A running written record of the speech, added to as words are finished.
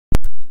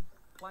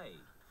Play.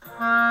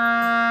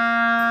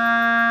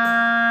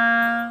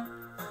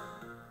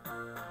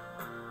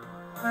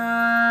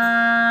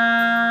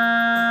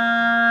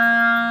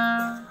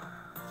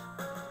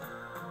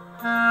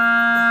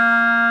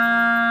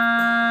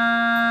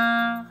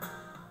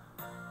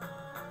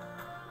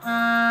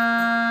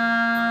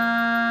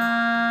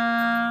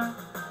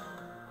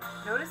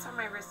 Notice how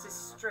my wrist is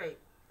straight.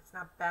 It's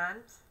not bent,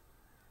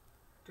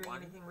 doing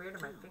One, anything weird,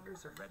 and my two,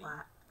 fingers are ready,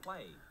 flat.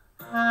 play.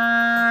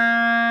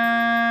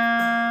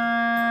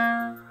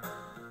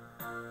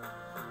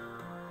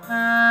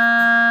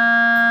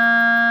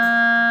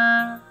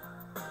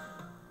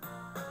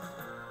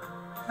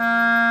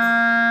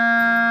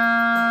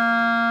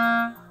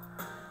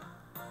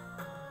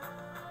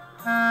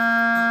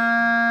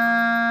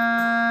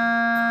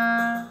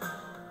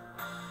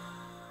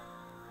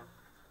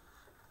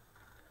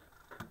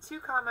 Two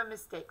common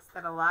mistakes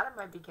that a lot of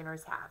my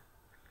beginners have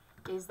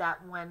is that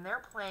when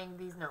they're playing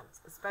these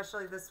notes,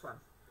 especially this one,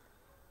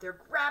 they're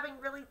grabbing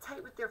really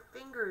tight with their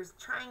fingers,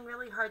 trying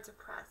really hard to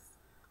press.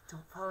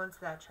 Don't fall into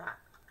that trap.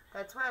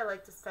 That's why I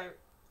like to start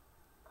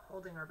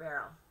holding our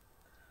barrel.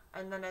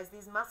 And then as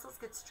these muscles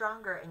get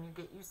stronger and you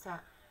get used to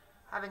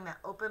having that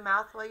open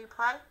mouth while you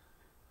play,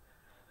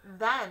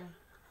 then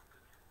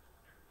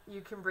you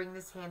can bring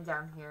this hand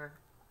down here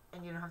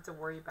and you don't have to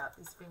worry about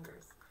these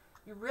fingers.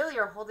 You really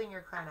are holding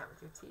your clarinet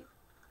with your teeth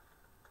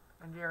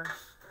and your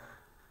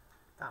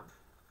thumb.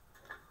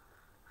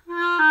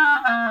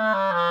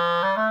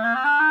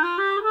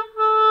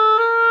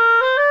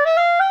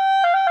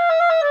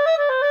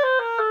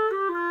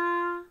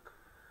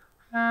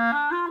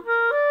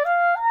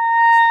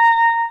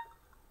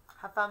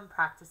 Have fun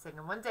practicing,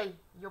 and one day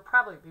you'll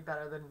probably be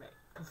better than me.